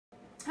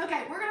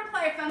Okay, we're going to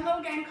play a fun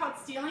little game called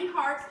Stealing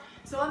Hearts.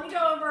 So let me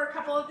go over a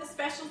couple of the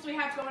specials we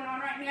have going on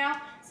right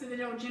now so that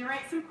it'll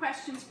generate some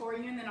questions for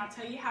you, and then I'll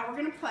tell you how we're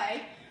going to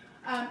play.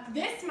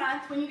 This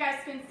month, when you guys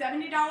spend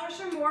 $70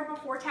 or more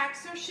before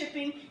tax or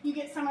shipping, you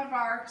get some of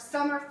our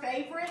summer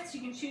favorites.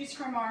 You can choose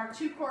from our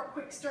 2-quart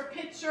quick stir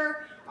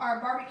pitcher,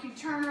 our barbecue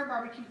turner,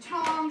 barbecue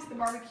tongs, the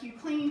barbecue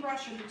cleaning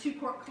brush, or the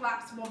 2-quart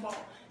collapsible bowl.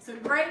 So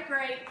great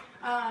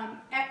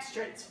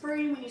extra. It's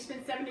free when you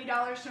spend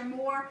 $70 or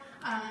more,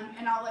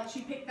 and I'll let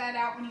you pick that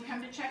out when you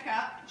come to check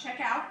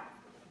out.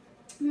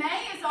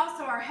 May is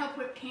also our Help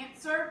with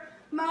Cancer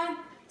month.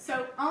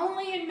 So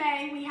only in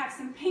May we have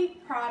some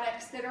pink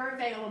products that are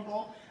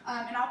available,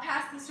 and I'll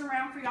pass this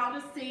around for y'all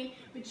to see,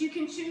 but you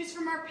can choose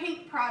from our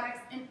pink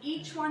products, and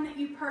each one that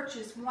you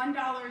purchase,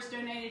 $1 is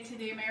donated to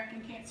the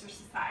American Cancer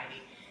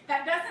Society.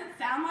 That doesn't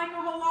sound like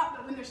a whole lot,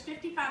 but when there's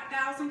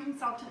 55,000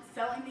 consultants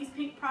selling these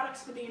pink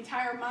products for the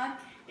entire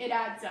month, it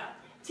adds up.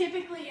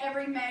 Typically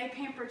every May,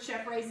 Pampered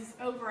Chef raises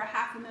over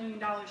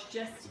 $500,000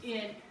 just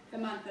in the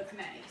month of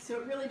May, so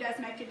it really does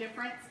make a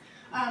difference.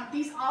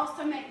 These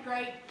also make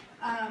great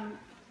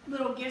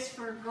little gifts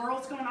for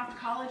girls going off to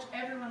college.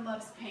 Everyone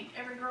loves pink.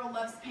 Every girl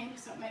loves pink,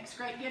 so it makes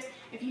great gifts.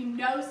 If you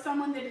know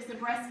someone that is a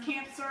breast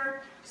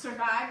cancer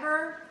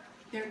survivor,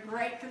 they're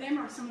great for them,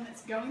 or someone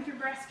that's going through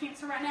breast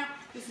cancer right now,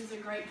 this is a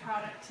great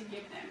product to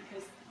give them,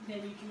 because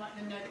then you can let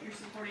them know that you're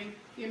supporting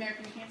the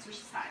American Cancer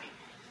Society.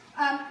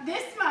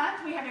 This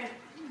month we have a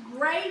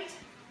great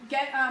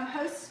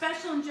host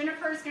special, and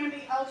Jennifer is going to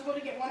be eligible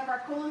to get one of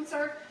our Cool and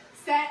Serve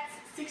sets,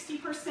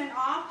 60%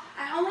 off.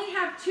 I only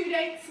have 2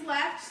 dates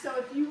left, so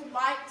if you would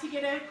like to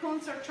get a Cool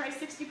and Serve tray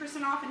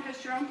 60% off and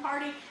host your own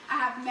party, I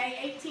have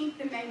May 18th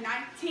and May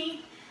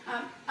 19th.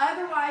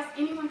 Otherwise,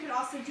 anyone could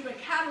also do a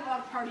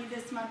catalog party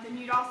this month, and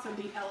you'd also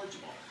be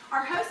eligible.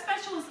 Our host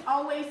special is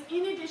always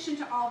in addition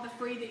to all the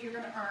free that you're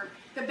going to earn.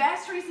 The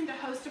best reason to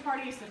host a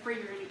party is the free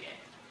you're going to get.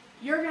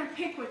 You're going to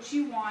pick what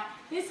you want.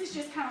 This is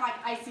just kind of like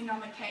icing on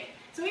the cake.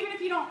 So even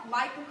if you don't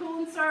like the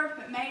Cool and Serve,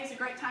 but May is a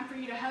great time for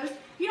you to host,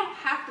 you don't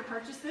have to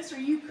purchase this, or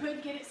you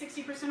could get it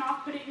 60%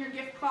 off, put it in your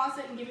gift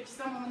closet, and give it to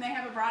someone when they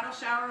have a bridal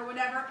shower or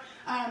whatever.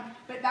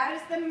 But that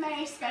is the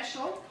May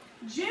special.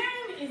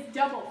 June is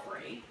double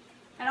free.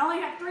 And I only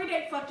have 3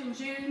 dates left in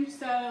June,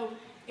 so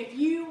if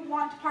you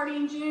want to party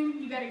in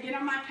June, you better get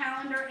on my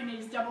calendar, and it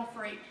is double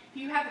free. If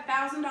you have a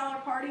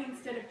 $1,000 party,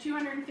 instead of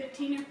 $215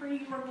 in free,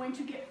 you are going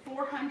to get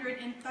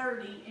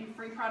 $430 in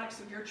free products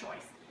of your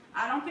choice.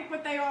 I don't pick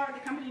what they are, the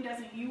company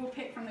doesn't, you will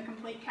pick from the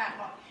complete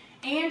catalog.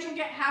 And you'll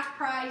get half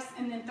price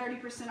and then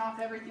 30% off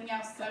everything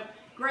else, so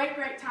great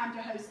time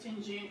to host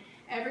in June.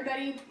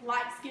 Everybody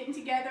likes getting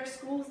together,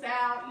 school's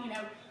out,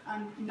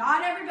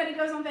 not everybody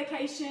goes on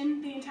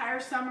vacation the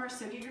entire summer,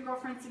 so get your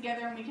girlfriends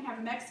together and we can have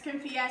a Mexican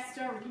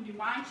fiesta, or we can do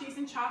wine, cheese,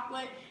 and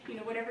chocolate,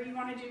 whatever you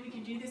want to do. We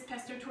can do this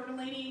pesto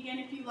tortellini again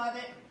if you love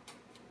it.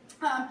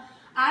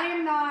 I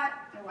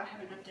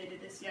haven't updated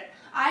this yet.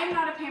 I am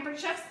not a Pampered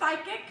Chef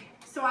psychic,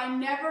 so I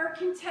never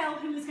can tell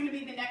who is going to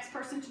be the next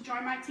person to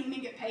join my team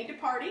and get paid to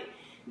party.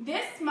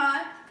 This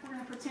month, we're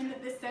going to pretend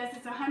that this says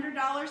it's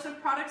 $100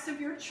 of products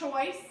of your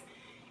choice.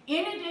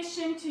 In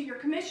addition to your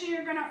commission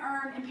you're going to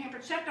earn and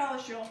Pampered Chef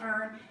dollars you'll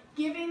earn,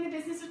 giving the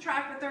business a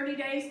try for 30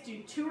 days,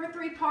 do 2 or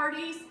 3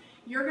 parties,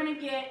 you're going to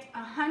get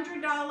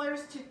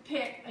 $100 to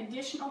pick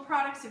additional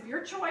products of your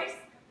choice,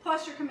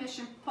 plus your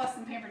commission, plus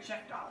some Pampered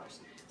Chef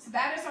dollars. So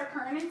that is our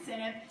current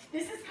incentive.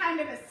 This is kind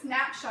of a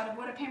snapshot of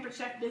what a Pampered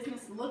Chef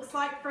business looks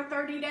like for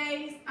 30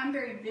 days. I'm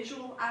very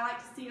visual. I like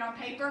to see it on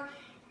paper.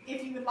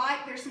 If you would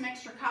like, there's some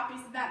extra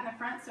copies of that in the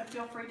front, so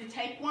feel free to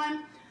take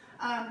one.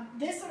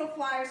 This little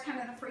flyer is kind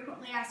of the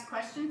frequently asked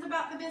questions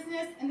about the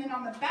business, and then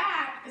on the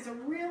back is a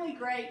really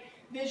great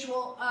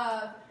visual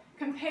of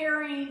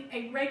comparing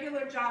a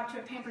regular job to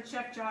a Pampered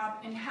Chef job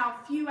and how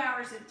few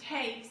hours it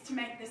takes to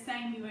make the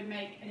same you would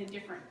make at a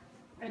different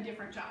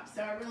job.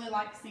 So I really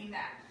like seeing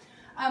that.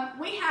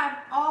 We have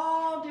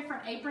all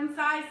different apron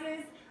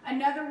sizes.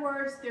 In other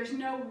words, there's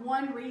no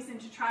one reason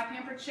to try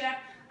Pampered Chef.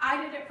 I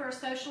did it for a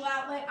social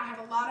outlet. I have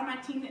a lot of my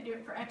team that do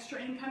it for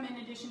extra income in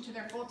addition to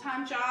their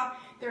full-time job.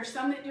 There are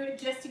some that do it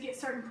just to get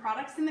certain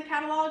products in the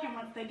catalog, and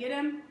once they get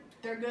them,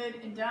 they're good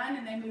and done,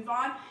 and they move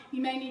on.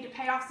 You may need to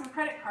pay off some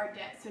credit card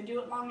debt, so do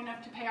it long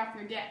enough to pay off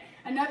your debt.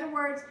 In other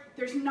words,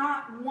 there's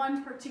not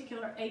one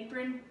particular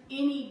apron.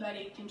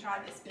 Anybody can try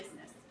this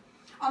business.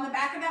 On the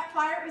back of that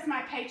flyer is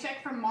my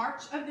paycheck from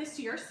March of this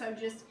year, so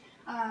just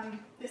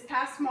this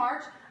past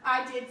March.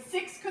 I did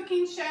 6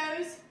 cooking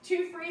shows,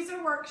 2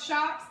 freezer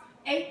workshops,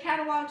 8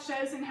 catalog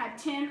shows, and had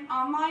 10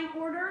 online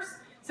orders.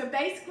 So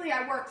basically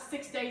I worked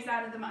 6 days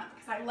out of the month,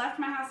 because I left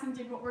my house and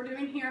did what we're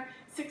doing here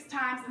 6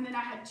 times, and then I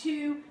had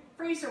 2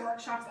 freezer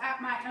workshops at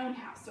my own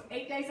house. So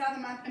 8 days out of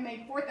the month I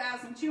made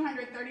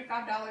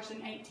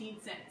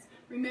 $4,235.18.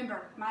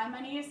 Remember, my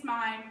money is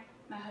mine,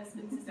 my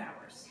husband's is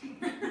ours.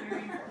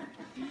 Very important.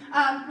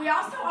 We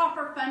also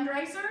offer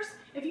fundraisers.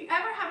 If you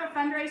ever have a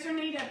fundraiser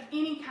need of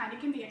any kind, it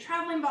can be a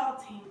traveling ball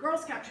team, Girl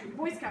Scout troop,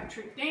 Boy Scout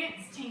troop,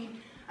 dance team,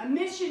 a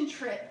mission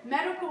trip,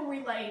 medical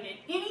related,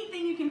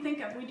 anything you can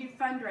think of. We do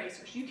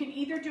fundraisers. You can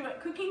either do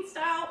it cooking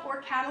style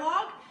or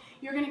catalog.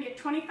 You're going to get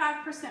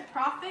 25%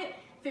 profit.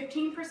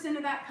 15%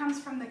 of that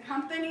comes from the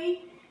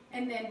company,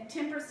 and then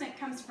 10%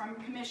 comes from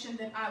commission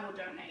that I will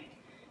donate.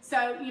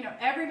 So, you know,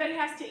 everybody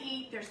has to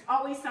eat. There's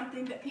always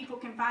something that people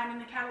can find in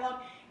the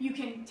catalog. You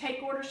can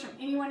take orders from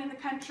anyone in the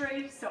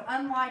country. So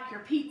unlike your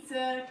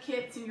pizza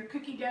kits and your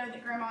cookie dough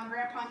that Grandma and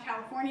Grandpa in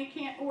California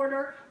can't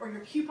order, or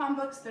your coupon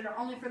books that are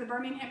only for the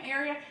Birmingham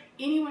area,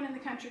 anyone in the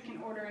country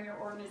can order and your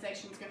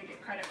organization is going to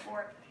get credit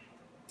for it.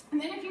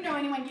 And then if you know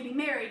anyone getting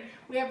married,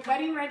 we have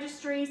wedding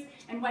registries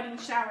and wedding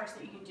showers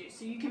that you can do.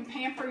 So you can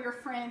pamper your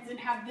friends and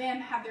have them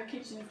have their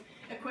kitchens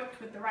equipped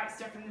with the right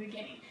stuff from the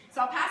beginning.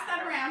 So I'll pass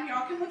that around.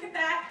 Y'all can look at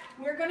that.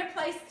 We're going to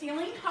play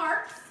Stealing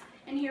Hearts,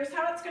 and here's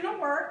how it's going to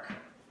work.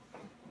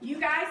 You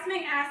guys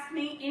may ask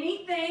me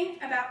anything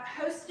about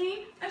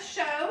hosting a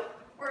show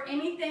or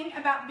anything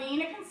about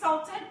being a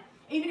consultant.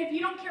 Even if you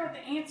don't care what the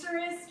answer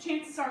is,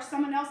 chances are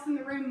someone else in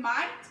the room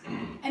might.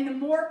 And the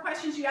more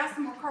questions you ask,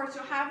 the more cards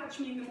you'll have, which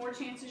means the more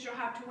chances you'll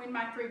have to win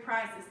my 3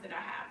 prizes that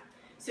I have.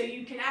 So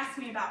you can ask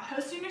me about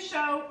hosting a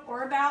show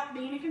or about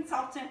being a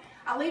consultant.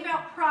 I'll leave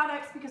out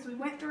products because we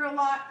went through a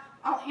lot.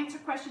 I'll answer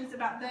questions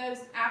about those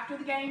after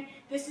the game.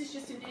 This is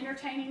just an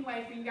entertaining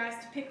way for you guys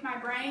to pick my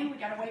brain. We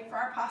got to wait for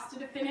our pasta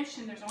to finish,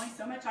 and there's only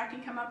so much I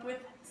can come up with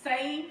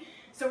saying.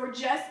 So we're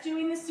just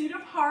doing the suit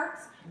of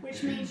hearts,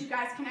 which means you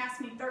guys can ask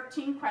me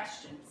 13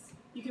 questions.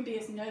 You can be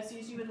as nosy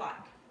as you would like.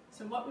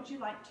 So what would you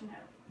like to know?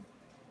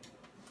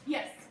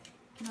 Yes?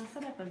 Can I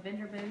set up a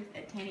vendor booth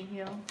at Tanny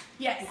Hill?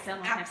 Yes. To sell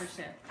my pepper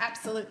chip?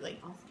 Absolutely.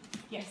 Awesome.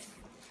 Yes.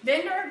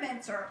 Vendor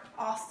events are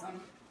awesome.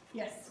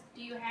 Yes.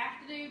 Do you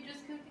have to do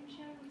just cooking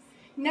shows?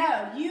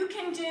 No, you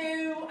can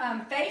do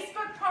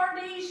Facebook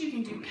parties, you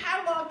can do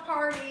catalog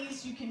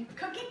parties, you can,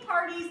 cooking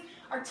parties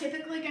are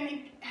typically going to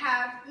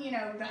have, you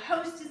know, the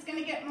host is going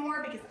to get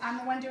more because I'm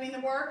the one doing the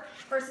work,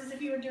 versus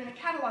if you were doing a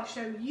catalog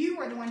show, you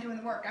are the one doing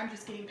the work, I'm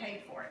just getting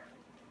paid for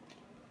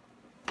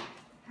it.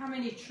 How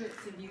many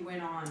trips have you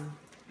went on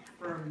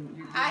from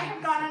your business? I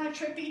have gone on a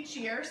trip each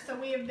year, so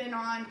we have been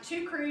on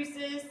 2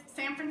 cruises,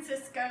 San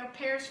Francisco,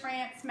 Paris,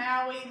 France,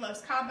 Maui,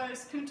 Los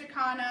Cabos, Punta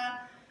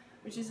Cana,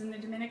 which is in the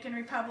Dominican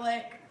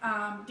Republic,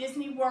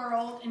 Disney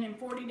World, and in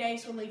 40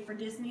 days we'll leave for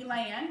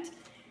Disneyland.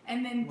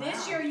 And then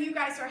this year you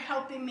guys are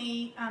helping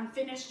me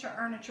finish to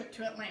earn a trip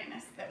to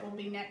Atlantis that will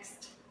be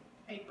next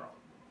April.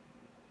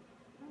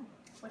 Oh,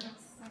 what else?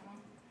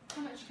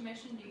 How much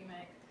commission do you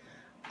make?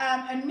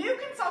 A new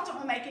consultant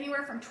will make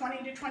anywhere from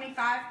 20 to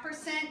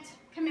 25%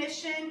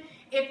 commission.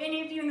 If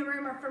any of you in the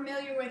room are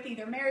familiar with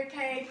either Mary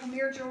Kay,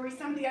 Premier Jewelry,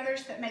 some of the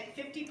others that make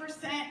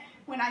 50%,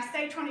 when I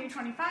say 20 to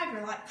 25,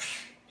 you're like,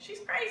 she's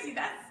crazy,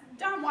 that's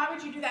dumb, why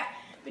would you do that?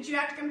 But you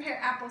have to compare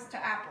apples to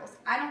apples.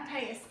 I don't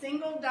pay a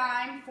single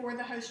dime for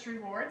the host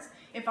rewards.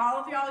 If all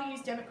of y'all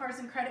use debit cards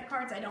and credit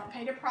cards, I don't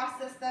pay to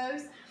process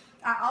those.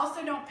 I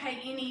also don't pay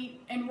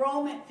any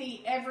enrollment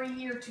fee every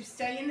year to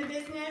stay in the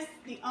business.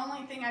 The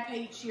only thing I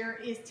pay each year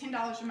is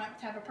 $10 a month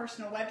to have a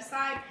personal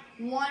website.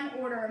 1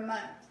 order a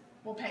month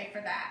will pay for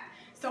that.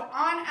 So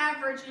on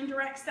average, in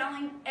direct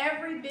selling,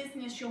 every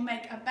business you'll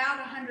make about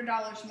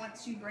 $100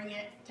 once you bring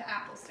it to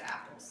apples.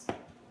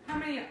 How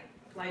many,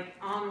 like,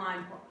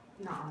 online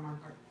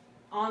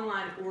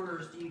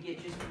orders do you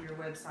get just from your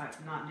website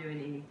for not doing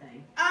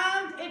anything?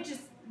 It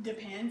just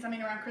depends. I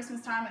mean, around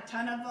Christmas time, a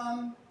ton of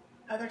them.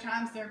 Other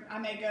times, I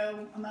may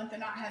go a month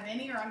and not have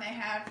any, or I may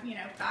have, you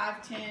know,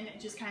 5, 10. It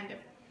just kind of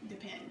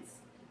depends.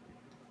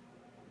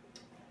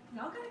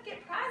 Y'all gonna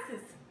get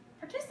prizes.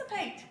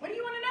 Participate. What do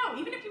you want to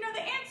know? Even if you know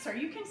the answer,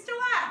 you can still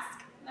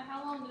ask. Now,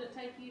 how long did it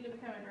take you to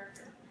become a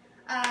director?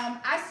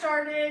 I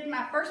started,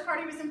 my first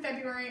party was in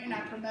February, and I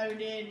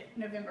promoted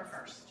November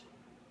 1st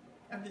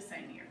of the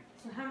same year.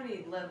 So how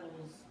many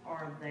levels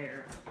are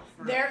there?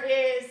 There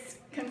is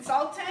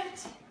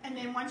consultant, and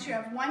then once you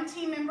have 1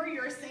 team member,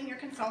 you're a senior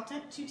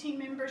consultant. 2 team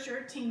members, you're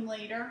a team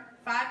leader.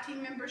 5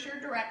 team members, you're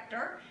a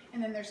director.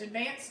 And then there's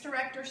advanced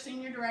director,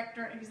 senior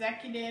director,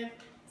 executive,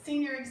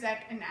 senior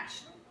exec, and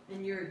national.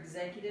 And you're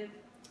executive?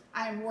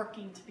 I am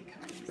working to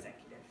become an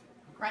executive.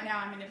 Right now,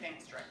 I'm an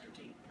advanced director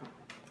team.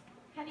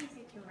 How do you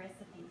pick your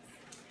recipes?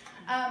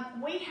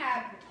 We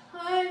have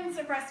tons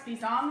of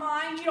recipes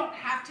online. You don't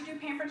have to do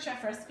Pampered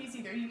Chef recipes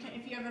either. You can,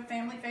 if you have a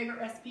family favorite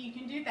recipe, you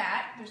can do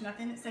that. There's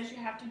nothing that says you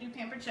have to do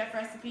Pampered Chef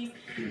recipes,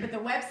 but the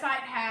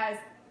website has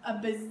a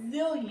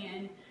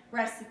bazillion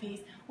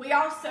recipes. We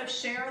also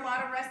share a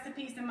lot of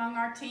recipes among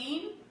our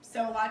team,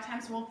 so a lot of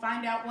times we'll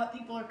find out what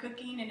people are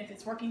cooking, and if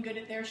it's working good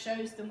at their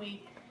shows, then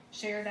we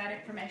share that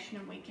information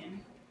and we can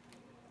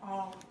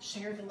all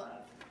share the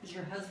love. Does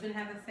your husband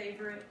have a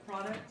favorite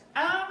product?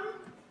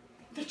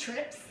 The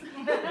trips.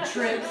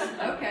 Trips,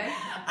 okay.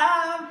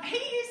 He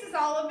uses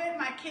all of it.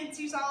 My kids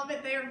use all of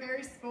it. They are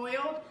very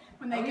spoiled.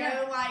 When they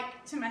go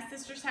like to my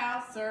sister's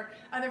house or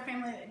other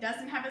family that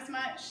doesn't have as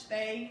much,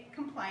 they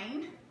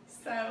complain.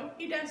 So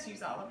he does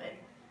use all of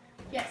it.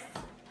 Yes?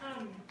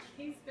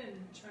 He's been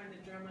trying to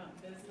drum up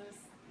business.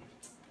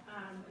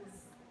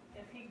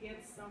 If he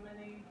gets so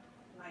many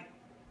like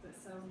that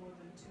sells more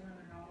than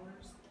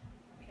 $200,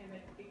 can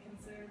it be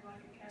considered like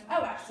a cabinet?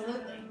 Oh,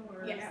 absolutely. show,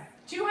 or- Yes.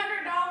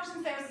 $200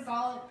 in sales is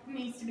all it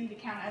needs to be to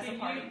count as a Can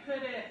party. you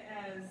put it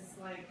as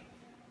like,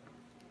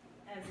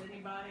 as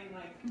anybody,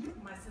 like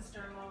my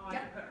sister-in-law, I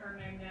Yep. could put her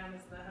name down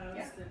as the host,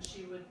 Yep. and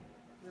she would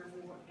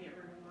get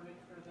rewarded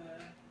for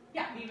the,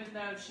 Yeah. even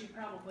though she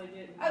probably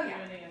didn't Oh, do yeah.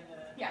 any of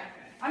the, Yeah.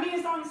 okay. I mean,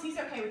 as long as he's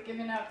okay with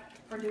giving up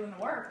for doing the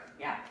work.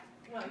 Yeah.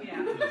 Well,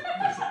 yeah.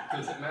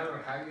 Does it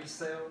matter how you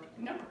sell?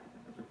 No.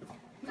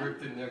 No.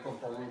 Rip the Nickel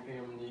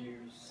Birmingham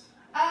News.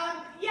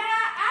 Yeah,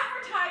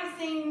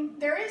 advertising,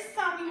 there is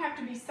some you have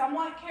to be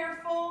somewhat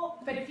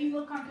careful, but if you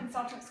look on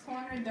Consultants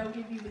Corner, they'll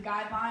give you the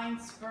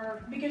guidelines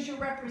for, because you're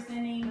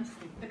representing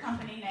the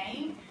company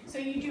name, so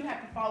you do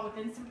have to fall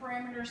within some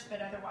parameters,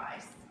 but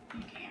otherwise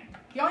you can.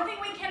 The only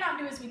thing we cannot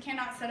do is we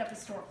cannot set up a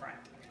storefront.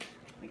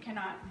 We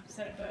cannot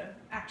set up an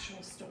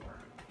actual store.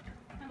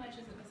 How much is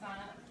it to sign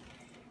up?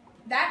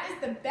 That is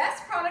the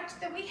best product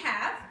that we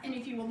have, and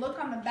if you will look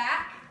on the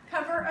back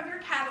cover of your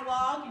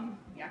catalog, and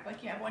you act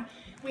like you have one,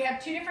 we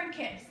have two different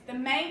kits. The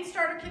main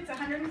starter kit's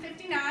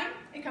 $159.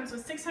 It comes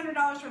with $600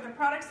 worth of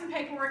products and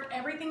paperwork,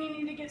 everything you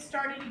need to get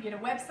started. You get a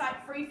website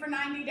free for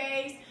 90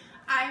 days.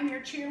 I am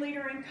your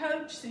cheerleader and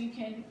coach, so you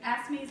can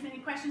ask me as many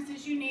questions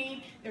as you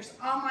need. There's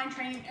online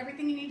training,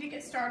 everything you need to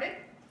get started.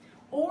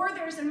 Or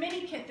there's a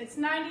mini kit that's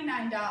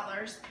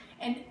 $99,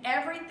 and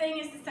everything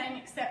is the same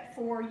except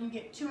for you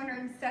get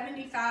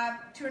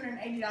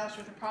 $280 worth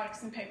of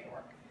products and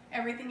paperwork.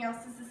 Everything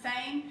else is the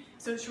same,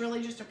 so it's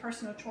really just a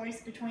personal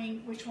choice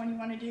between which one you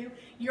want to do.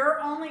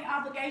 Your only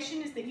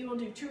obligation is that you will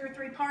do 2 or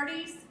 3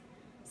 parties,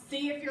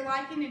 see if you're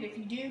liking it. If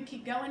you do,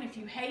 keep going. If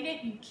you hate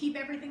it, you keep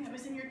everything that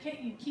was in your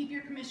kit, you keep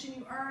your commission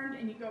you earned,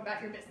 and you go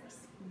about your business.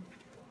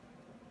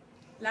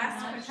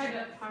 Last Can I question. show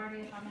a party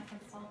if I'm a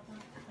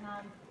consultant? Can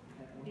I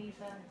be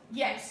the?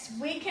 Yes,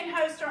 we can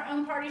host our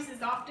own parties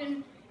as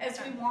often as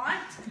we want.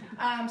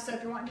 So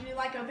if you're wanting to do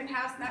like open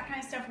house and that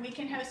kind of stuff, we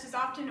can host as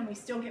often, and we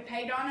still get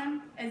paid on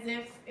them as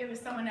if it was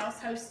someone else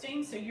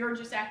hosting. So you're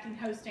just acting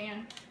host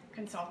and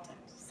consultant.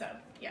 So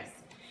yes.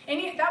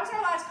 That was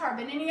our last card,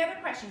 but any other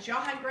questions? Y'all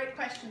had great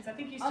questions. I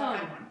think you still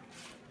had one.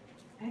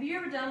 Have you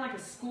ever done like a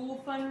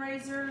school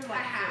fundraiser? Like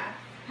I have.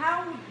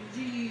 How would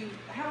you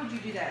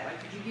do that?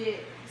 Like, did you get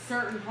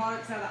certain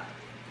products out of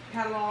the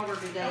catalog, or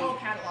did The they? whole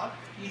catalog.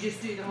 You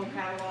just do the whole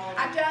catalog?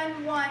 I've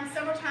done one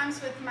several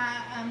times with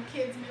my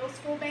kids' middle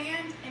school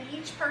band, and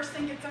each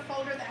person gets a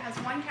folder that has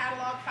one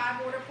catalog,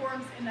 5 order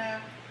forms, and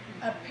a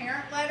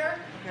parent letter,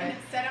 and Okay.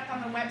 it's set up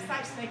on the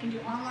website so they can do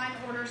online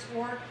orders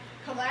or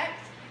collect.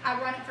 I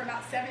run it for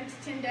about 7 to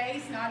 10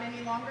 days, not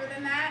any longer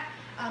than that,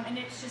 and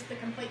it's just the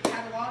complete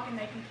catalog, and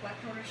they can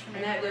collect orders from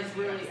And that everywhere. does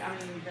really, I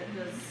mean, that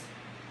does.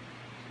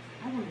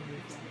 I want to do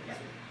that.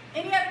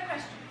 Any other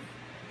questions?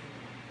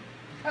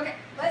 Okay,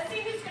 let's see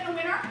who's going to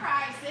win our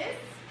prizes.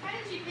 How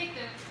did you pick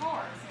the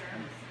cards,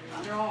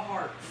 sir? They're all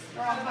hearts.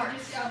 They're all Oh,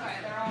 hearts. okay,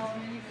 they're all,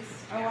 and then you just.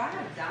 Oh, I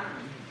have a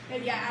dime.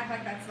 Yeah, act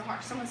like that's the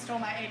heart. Someone stole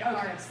my 8 of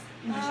Okay. hearts.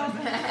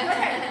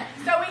 Okay,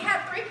 so we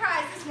have 3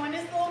 prizes. One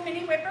is the little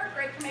mini whipper,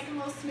 great for making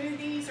little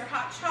smoothies or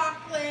hot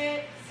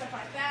chocolate, stuff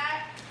like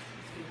that.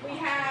 We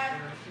have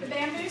the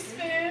bamboo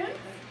spoon.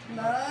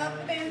 Love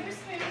the bamboo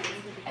spoon.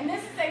 And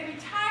this is a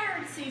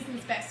retired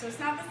Seasons Best, so it's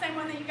not the same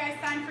one that you guys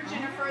signed for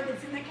Jennifer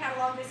that's in the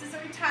catalog. This is a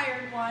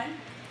retired one.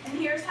 And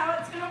here's how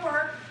it's going to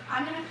work.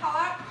 I'm going to call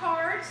out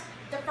cards.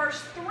 The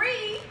first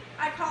 3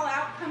 I call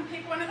out, come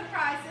pick one of the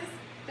prizes.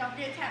 Don't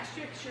get attached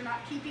to it because you're not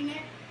keeping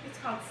it. It's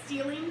called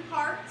Stealing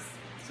Hearts.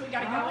 So we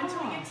got to go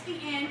until we get to the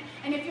end.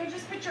 And if you'll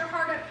just put your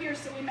heart up here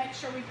so we make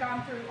sure we've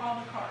gone through all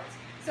the cards.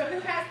 So who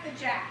has the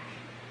jack?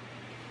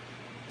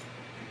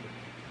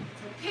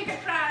 So pick a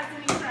prize,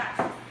 any prize.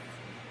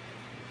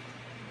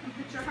 And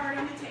put your heart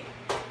on the table.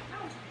 Oh, that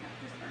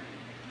just burned.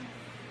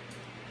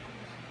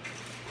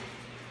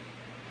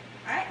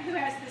 All right, who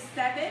has the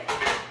 7?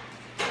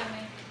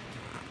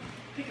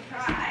 Pick a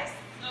prize.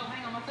 Oh,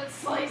 hang on, my foot's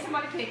slave.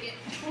 Somebody pick it.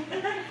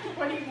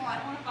 What do you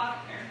want? I want to fight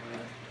up there.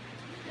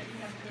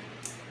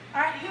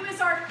 All right, who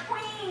is our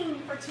queen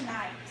for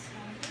tonight?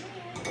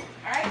 All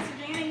right, so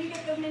Jana, you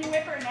get the mini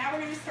whipper. Now we're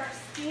going to start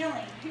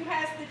stealing. Who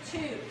has the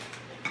 2?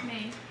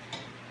 Me.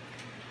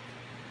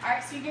 All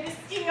right, so you get a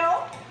steal.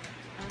 I Is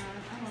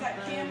want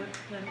that Kim?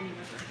 the mini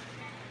whipper.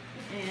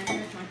 And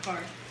here's my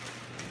card.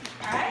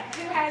 All right,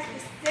 who has the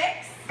 6?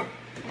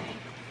 Okay.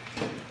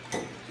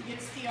 You get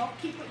a steal.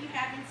 Keep what you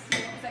have in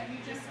steal. Is that you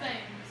Just just?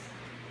 spoons.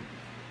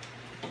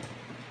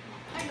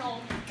 Hang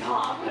on.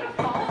 God, I'm gonna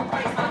fall and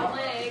break my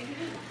leg.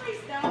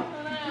 Please don't. Oh,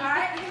 All no.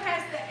 right, who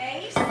has the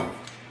ace? I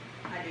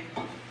do.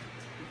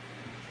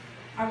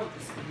 I want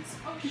the spoons.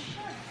 Oh,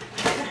 shut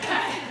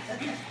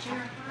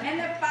And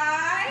the 5?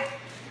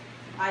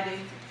 I do.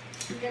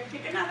 You get to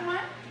pick another one.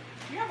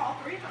 You have all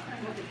 3 of them.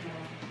 Look at that.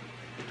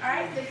 All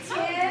right, the 10.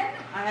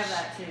 I have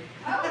that too.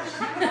 Oh,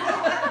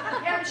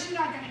 yeah, but she's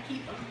not going to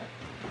keep them.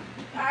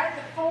 All right,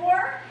 the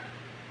 4.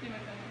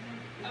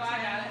 Oh, I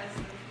got it.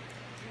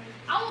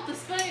 I want the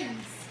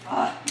spoons.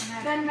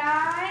 The 9. I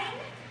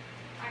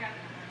got the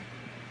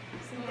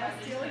So we got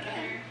steal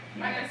again.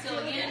 I gotta steal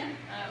again.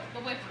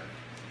 The whipper.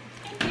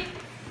 Thank you.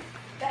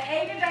 The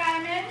 8 of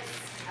diamonds.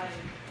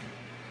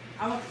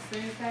 I want the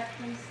spoons back,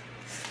 please.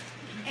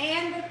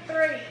 And the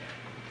 3.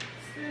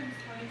 Spoons,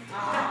 please.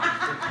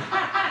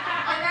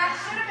 And that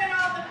should have been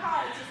all the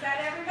cards. Is that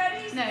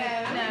everybody's? No,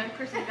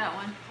 Chrissy's got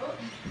one.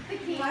 The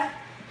king. What?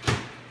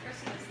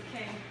 Christmas, the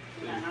king.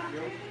 Did I not do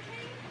the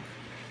king?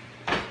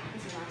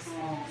 These are nice.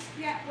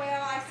 Yeah,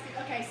 well,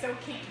 okay, so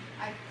king.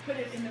 I put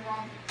it in the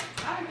wrong.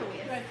 I don't know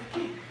it's the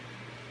king.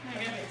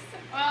 There you go.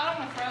 Well, I don't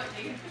want to throw it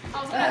to you.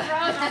 I was gonna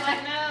throw it, and I was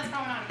like, no, that's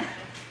probably not good.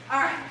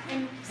 All right,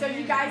 and so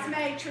you guys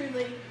may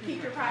truly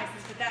keep your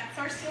prizes, but that's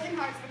our Stealing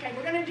Hearts. Okay,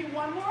 we're gonna do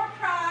one more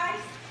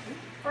prize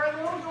for a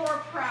little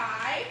door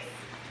prize.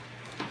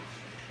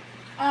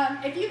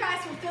 If you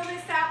guys will fill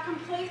this out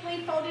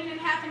completely, fold it in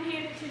half and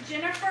hand it to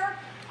Jennifer.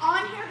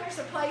 On here, there's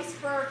a place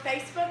for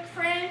Facebook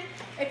friend.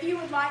 If you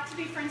would like to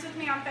be friends with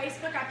me on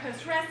Facebook, I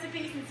post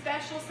recipes and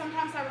specials.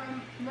 Sometimes I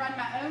run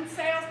my own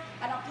sales.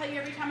 I don't tell you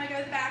every time I go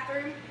to the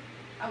bathroom.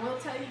 I will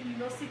tell you,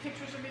 you will see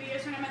pictures or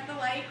videos when I'm at the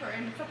lake or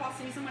in the football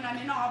season when I'm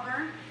in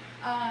Auburn.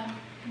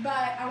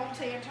 But I won't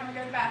tell you every time I go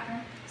to the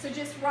bathroom. So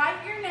just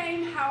write your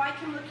name, how I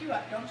can look you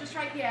up. Don't just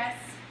write yes,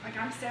 like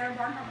I'm Sarah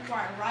Barnhart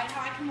McGuire. Write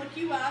how I can look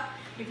you up.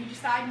 If you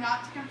decide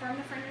not to confirm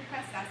the friend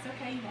request, that's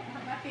okay. You won't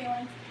hurt my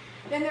feelings.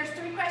 Then there's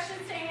 3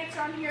 questions to answer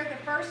on here.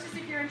 The first is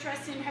if you're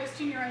interested in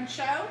hosting your own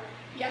show.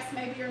 Yes,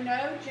 maybe, or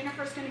no.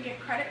 Jennifer's going to get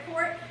credit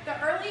for it. The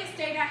earliest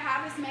date I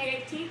have is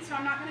May 18th, so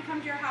I'm not going to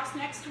come to your house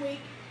next week.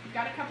 We've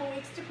got a couple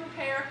weeks to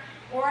prepare,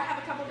 or I have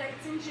a couple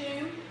dates in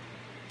June.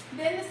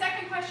 Then the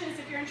second question is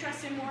if you're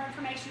interested in more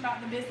information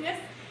about the business.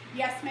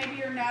 Yes,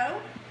 maybe, or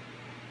no.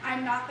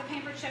 I'm not the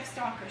Pampered Chef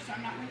stalker, so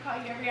I'm not going to call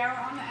you every hour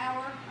on the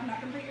hour. I'm not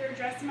going to put your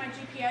address in my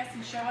GPS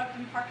and show up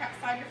and park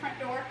outside your front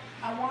door.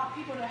 I want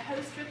people to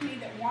host with me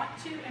that want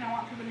to, and I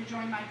want people to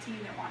join my team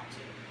that want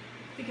to.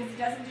 Because it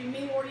doesn't do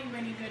me or you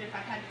any good if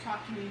I've had to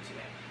talk you into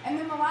it. And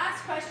then the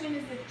last question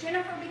is if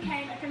Jennifer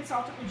became a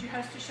consultant, would you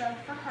host a show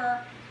for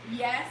her?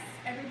 Yes.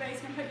 Everybody's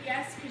going to put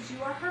yes because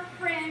you are her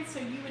friend, so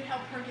you would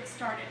help her get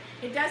started.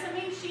 It doesn't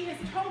mean she has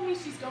told me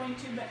she's going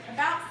to, but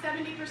about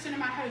 70% of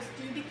my hosts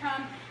do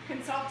become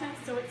consultants,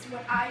 so it's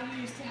what I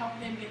use to help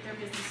them get their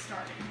business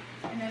started.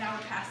 And then I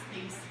will pass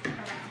these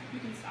around. You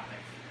can stop it.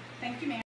 Thank you, ma'am.